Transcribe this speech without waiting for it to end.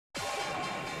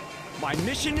My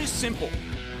mission is simple,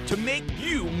 to make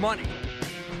you money.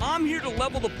 I'm here to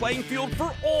level the playing field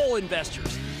for all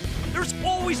investors. There's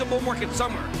always a bull market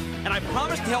somewhere, and I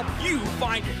promise to help you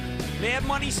find it. Mad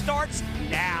Money starts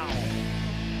now.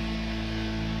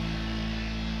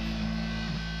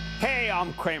 Hey,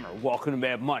 I'm Cramer. Welcome to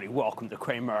Mad Money. Welcome to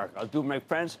Cramer. Dude, my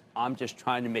friends, I'm just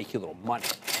trying to make you a little money.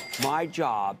 My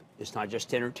job is not just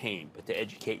to entertain, but to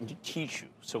educate and to teach you.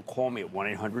 So call me at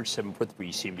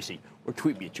 1-800-743-CNBC or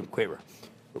tweet me at Jim Cramer.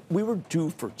 We were due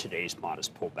for today's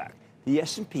modest pullback. The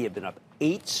S&P had been up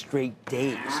 8 straight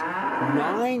days.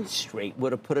 9 straight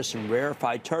would have put us in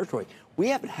rarefied territory. We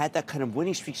haven't had that kind of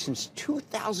winning streak since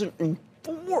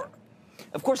 2004.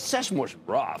 Of course, the session was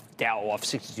rough. Dow off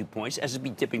 62 points,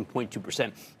 S&P dipping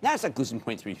 0.2%, Nasdaq losing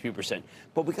 0.33%.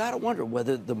 But we got to wonder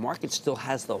whether the market still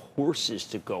has the horses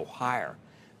to go higher.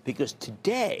 Because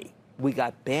today, we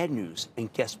got bad news,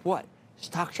 and guess what?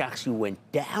 Stocks actually went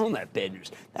down, that bad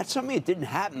news. That's something that didn't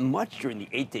happen much during the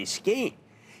 8-day scheme.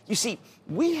 You see,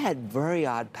 we had very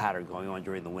odd pattern going on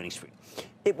during the winning streak.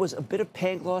 It was a bit of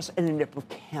Pangloss and a nip of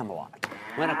Camelot.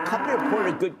 When a company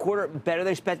reported a good quarter, better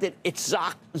than expected, it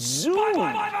stock zoomed.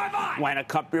 When a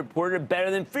company reported a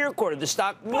better than fear quarter, the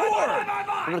stock roared.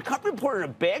 When a company reported a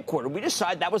bad quarter, we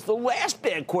decided that was the last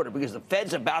bad quarter because the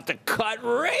Fed's about to cut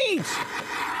rates.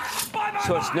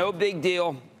 So it's no big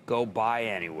deal. Go buy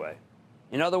anyway.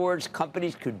 In other words,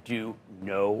 companies could do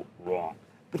no wrong.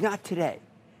 But not today.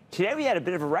 Today, we had a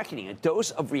bit of a reckoning, a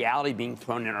dose of reality being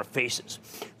thrown in our faces.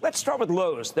 Let's start with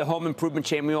Lowe's, the home improvement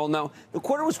chain we all know. The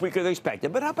quarter was weaker than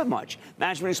expected, but not by much.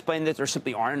 Management explained that there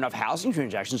simply aren't enough housing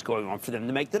transactions going on for them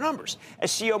to make the numbers.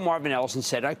 As CEO Marvin Ellison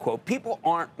said, I quote, people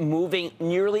aren't moving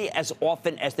nearly as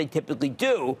often as they typically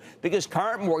do because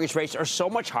current mortgage rates are so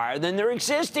much higher than their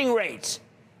existing rates.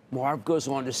 Marv goes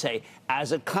on to say,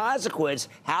 as a consequence,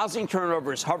 housing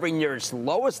turnover is hovering near its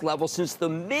lowest level since the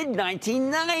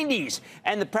mid-1990s.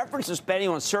 And the preference of spending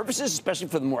on services, especially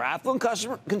for the more affluent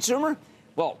consumer,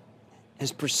 well,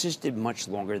 has persisted much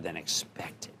longer than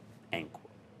expected, end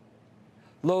quote.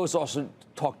 Lowe's also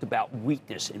talked about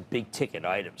weakness in big-ticket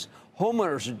items.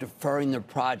 Homeowners are deferring their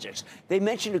projects. They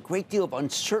mentioned a great deal of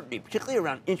uncertainty, particularly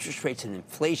around interest rates and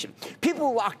inflation. People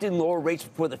who locked in lower rates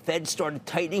before the Fed started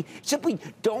tightening simply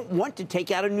don't want to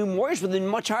take out a new mortgage with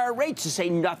much higher rates, to say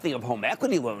nothing of home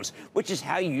equity loans, which is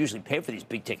how you usually pay for these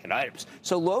big-ticket items.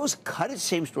 So Lowe's cut its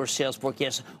same-store sales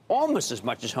forecast almost as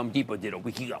much as Home Depot did a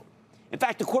week ago. In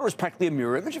fact, the quarter was practically a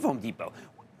mirror image of Home Depot.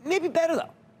 Maybe better,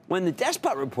 though. When the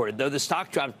despot reported, though, the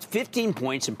stock dropped 15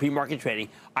 points in pre-market trading,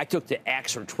 I took to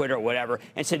X or Twitter or whatever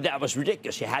and said that was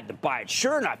ridiculous. You had to buy it.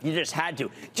 Sure enough, you just had to.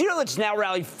 Do you know it's now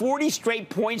rallied 40 straight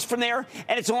points from there,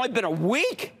 and it's only been a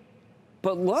week?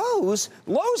 But Lowe's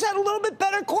had a little bit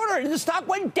better quarter, and the stock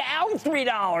went down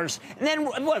 $3. And then,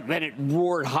 look, then it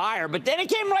roared higher, but then it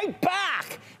came right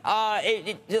back.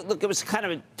 Look, it was kind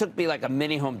of, it took me like a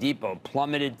mini Home Depot.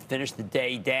 Plummeted, finished the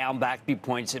day down, back 3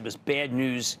 points. It was bad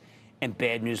news. And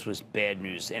bad news was bad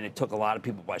news, and it took a lot of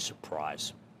people by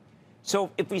surprise.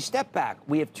 So if we step back,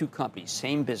 we have two companies,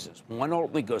 same business. One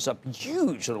ultimately goes up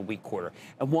huge on a weak quarter,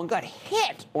 and one got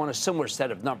hit on a similar set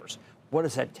of numbers. What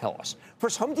does that tell us?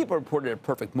 First, Home Depot reported a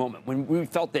perfect moment when we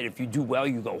felt that if you do well,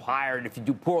 you go higher, and if you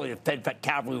do poorly, the Fed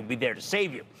cavalry will be there to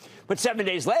save you. But 7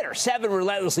 days later, 7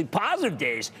 relentlessly positive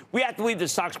days, we have to believe the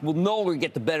stocks will no longer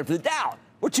get the benefit of the doubt.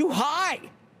 We're too high.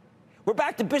 We're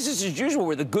back to business as usual,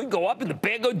 where the good go up and the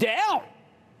bad go down.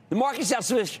 The market's now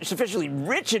sufficiently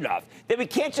rich enough that we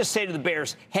can't just say to the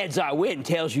bears, heads I win,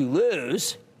 tails you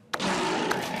lose.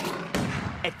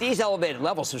 At these elevated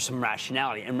levels, there's some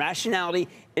rationality, and rationality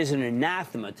is an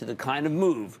anathema to the kind of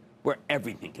move where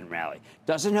everything can rally.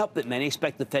 Doesn't help that many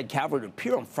expect the Fed cavalry to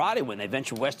appear on Friday when they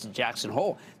venture west to Jackson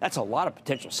Hole. That's a lot of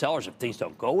potential sellers if things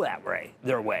don't go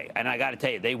their way. And I got to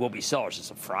tell you, they will be sellers. It's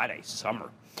a Friday,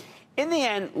 summer. In the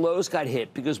end, Lowe's got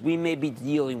hit because we may be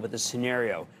dealing with a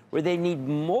scenario where they need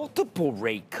multiple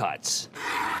rate cuts.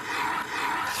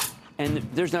 And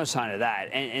there's no sign of that.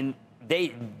 And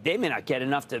they may not get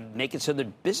enough to make it so their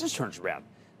business turns around.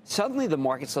 Suddenly, the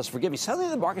market's less forgiving. Suddenly,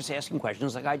 the market's asking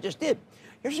questions like I just did.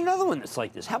 Here's another one that's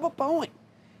like this. How about Boeing?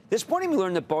 This morning, we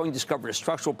learned that Boeing discovered a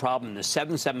structural problem in the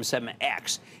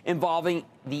 777X involving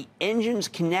the engine's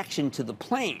connection to the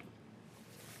plane.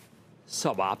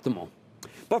 Suboptimal.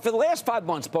 But for the last 5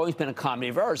 months, Boeing's been a comedy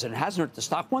of errors, and it hasn't hurt the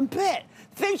stock one bit.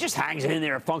 The thing just hangs in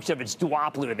there, a function of its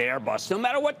duopoly with Airbus. No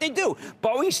matter what they do,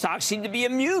 Boeing stocks seem to be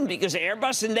immune because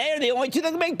Airbus and they are the only two that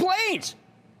can make planes.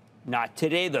 Not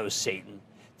today, though, Satan.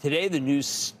 Today, the news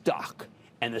stuck,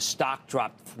 and the stock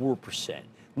dropped 4%,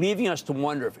 leaving us to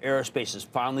wonder if aerospace has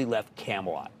finally left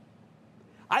Camelot.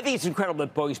 I think it's incredible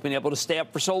that Boeing's been able to stay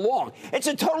up for so long. It's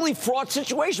a totally fraught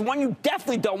situation, one you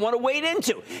definitely don't want to wade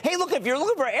into. Hey, look, if you're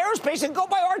looking for aerospace, then go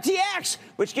buy RTX,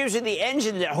 which gives you the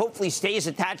engine that hopefully stays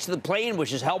attached to the plane,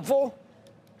 which is helpful.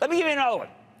 Let me give you another one.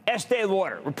 Estee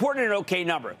Lauder reported an okay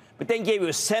number, but then gave you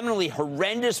a seminally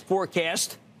horrendous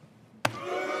forecast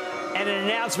and an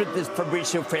announcement that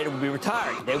Fabrizio Freda would be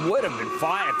retiring. They would have been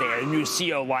fine if they had a new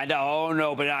CEO lined up. Oh,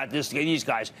 no, but not these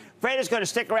guys. Freda's going to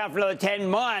stick around for another 10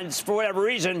 months for whatever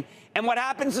reason. And what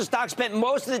happens? The stock spent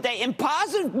most of the day in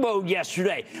positive mode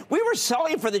yesterday. We were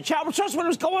selling for the Chapel Trust when it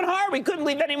was going higher. We couldn't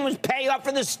believe anyone was paying up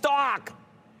for the stock.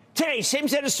 Today, same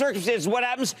set of circumstances. What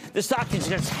happens? The stock is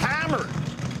just hammered.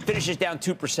 Finishes down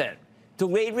 2%.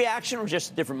 Delayed reaction or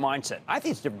just a different mindset? I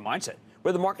think it's a different mindset,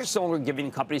 where the market's no longer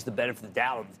giving companies the benefit of the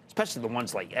doubt, especially the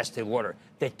ones like Estee Lauder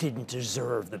that didn't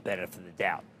deserve the benefit of the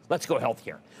doubt. Let's go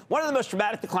healthcare. One of the most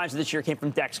dramatic declines of this year came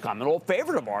from Dexcom, an old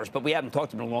favorite of ours, but we haven't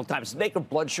talked about it in a long time. It's the maker of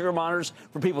blood sugar monitors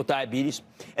for people with diabetes.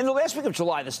 In the last week of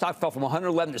July, the stock fell from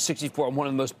 111 to 64 in one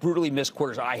of the most brutally missed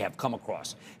quarters I have come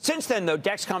across. Since then, though,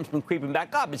 Dexcom's been creeping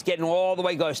back up. It's getting all the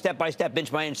way, go step by step,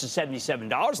 inch by inch to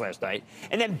 $77 last night.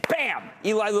 And then, bam,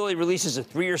 Eli Lilly releases a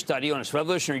 3-year study on its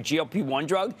revolutionary GLP-1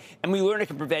 drug, and we learn it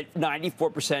can prevent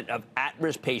 94% of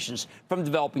at-risk patients from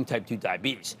developing type 2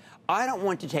 diabetes. I don't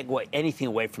want to take anything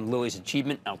away from Lilly's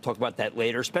achievement. I'll talk about that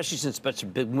later, especially since it's such a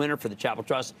big winner for the Chapel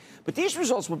Trust. But these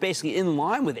results were basically in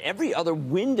line with every other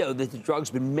window that the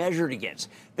drug's been measured against.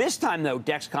 This time, though,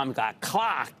 Dexcom got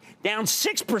clocked down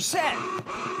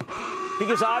 6%.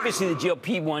 Because obviously the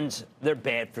GLP-1s, they're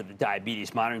bad for the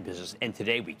diabetes monitoring business, and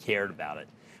today we cared about it.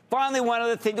 Finally, one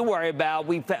other thing to worry about.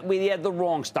 We had the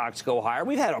wrong stocks go higher.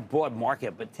 We've had a broad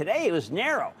market, but today it was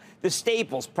narrow. The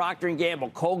staples, Procter & Gamble,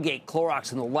 Colgate,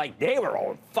 Clorox, and the like, they were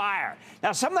on fire.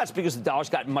 Now, some of that's because the dollar's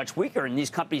gotten much weaker, and these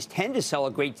companies tend to sell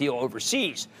a great deal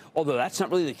overseas, although that's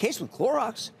not really the case with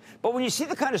Clorox. But when you see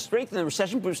the kind of strength in the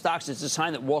recession-proof stocks, it's a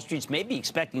sign that Wall Street's may be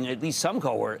expecting at least some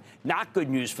cohort. Not good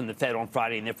news from the Fed on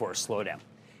Friday, and therefore a slowdown.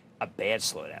 A bad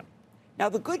slowdown. Now,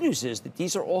 the good news is that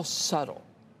these are all subtle.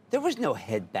 There was no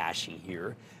head bashing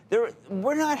here.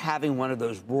 We're not having one of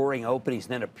those roaring openings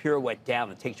and then a pirouette down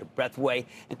that takes your breath away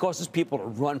and causes people to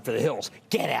run for the hills.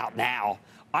 Get out now.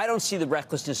 I don't see the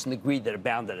recklessness and the greed that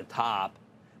abound at the top.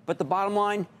 But the bottom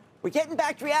line, we're getting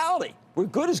back to reality. We're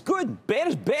good is good, bad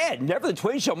is bad. Never the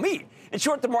twain shall meet. In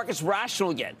short, the market's rational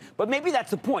again. But maybe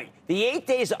that's the point. The 8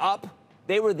 days up,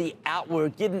 they were the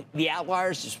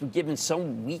outliers just were given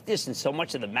some weakness in so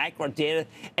much of the macro data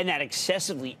and that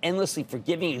excessively, endlessly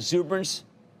forgiving exuberance.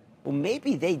 Well,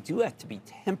 maybe they do have to be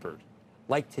tempered,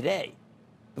 like today,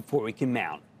 before we can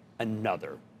mount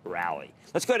another rally.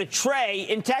 Let's go to Trey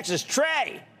in Texas.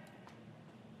 Trey.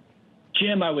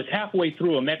 Jim, I was halfway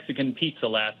through a Mexican pizza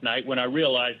last night when I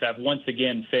realized I've once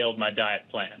again failed my diet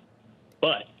plan.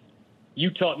 But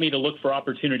you taught me to look for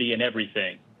opportunity in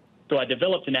everything. So I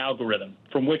developed an algorithm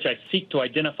from which I seek to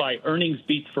identify earnings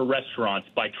beats for restaurants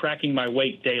by tracking my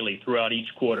weight daily throughout each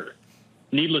quarter.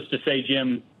 Needless to say,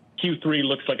 Jim, Q3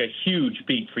 looks like a huge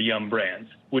beat for Yum Brands.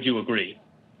 Would you agree?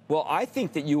 Well, I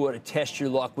think that you ought to test your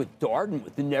luck with Darden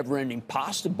with the never-ending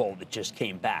pasta bowl that just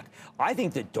came back. I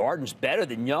think that Darden's better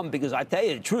than Yum because I tell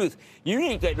you the truth, you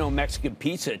ain't get no Mexican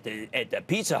pizza at the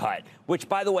Pizza Hut, which,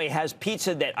 by the way, has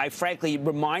pizza that frankly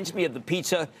reminds me of the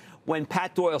pizza when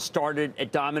Pat Doyle started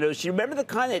at Domino's. You remember the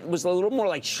kind that was a little more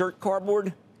like shirt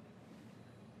cardboard?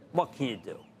 What can you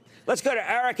do? Let's go to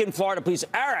Eric in Florida, please.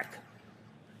 Eric.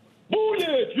 Oh,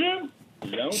 yeah, Jim.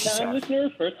 Long-time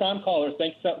listener, first-time caller.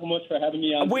 Thanks so much for having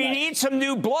me on We tonight. need some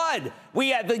new blood. We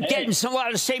have been getting a lot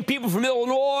of the same people from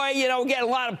Illinois. You know, getting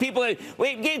a lot of people.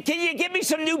 Can you give me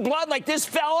some new blood like this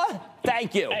fella?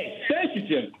 Thank you. Hey, thank you,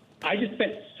 Jim. I just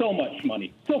spent so much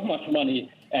money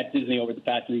at Disney over the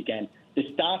past weekend.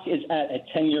 The stock is at a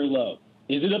 10-year low.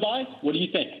 Is it a buy? What do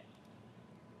you think?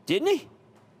 Didn't he?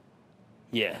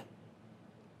 Yeah.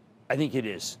 I think it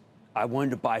is. I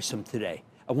wanted to buy some today.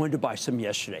 I wanted to buy some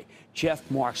yesterday. Jeff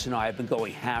Marks and I have been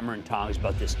going hammer and tongs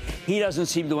about this. He doesn't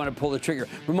seem to want to pull the trigger.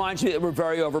 Reminds me that we're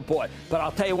very overbought. But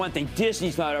I'll tell you one thing,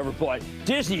 Disney's not overbought.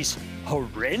 Disney's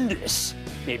horrendous.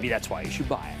 Maybe that's why you should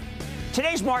buy it.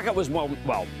 Today's market was,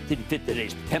 well, didn't fit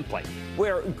today's template,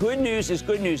 where good news is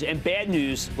good news and bad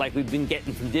news, like we've been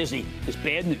getting from Disney, is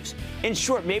bad news. In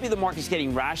short, maybe the market's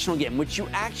getting rational again, which you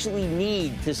actually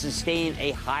need to sustain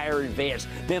a higher advance.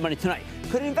 Mad Money tonight.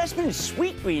 Could an investment in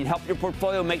Sweet Green help your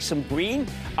portfolio make some green?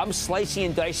 I'm slicing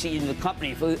and dicing into the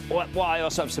company while I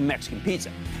also have some Mexican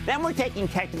pizza. Then we're taking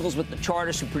technicals with the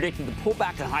chartists who predicted the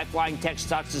pullback in high-flying tech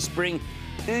stocks this spring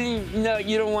No,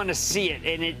 you don't want to see it,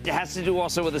 and it has to do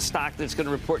also with a stock that's going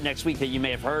to report next week that you may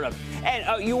have heard of. And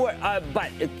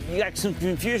but you got some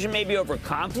confusion maybe over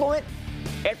Confluent.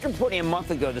 After reporting a month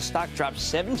ago, the stock dropped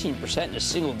 17% in a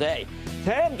single day.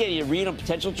 Today, I'm getting a read on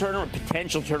potential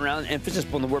turnaround, emphasis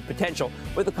on the word potential,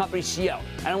 with the company's CEO.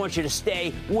 And I want you to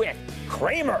stay with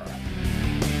Cramer.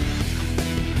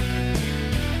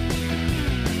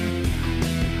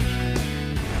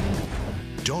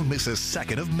 Don't miss a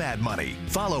second of Mad Money.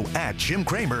 Follow @Jim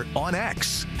Cramer on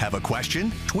X. Have a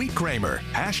question? Tweet Cramer.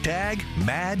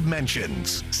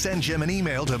 #MadMentions. Send Jim an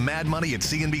email to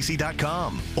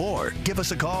madmoney@cnbc.com or give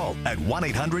us a call at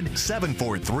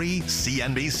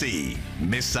 1-800-743-CNBC.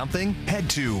 Miss something? Head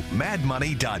to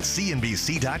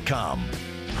madmoney.cnbc.com.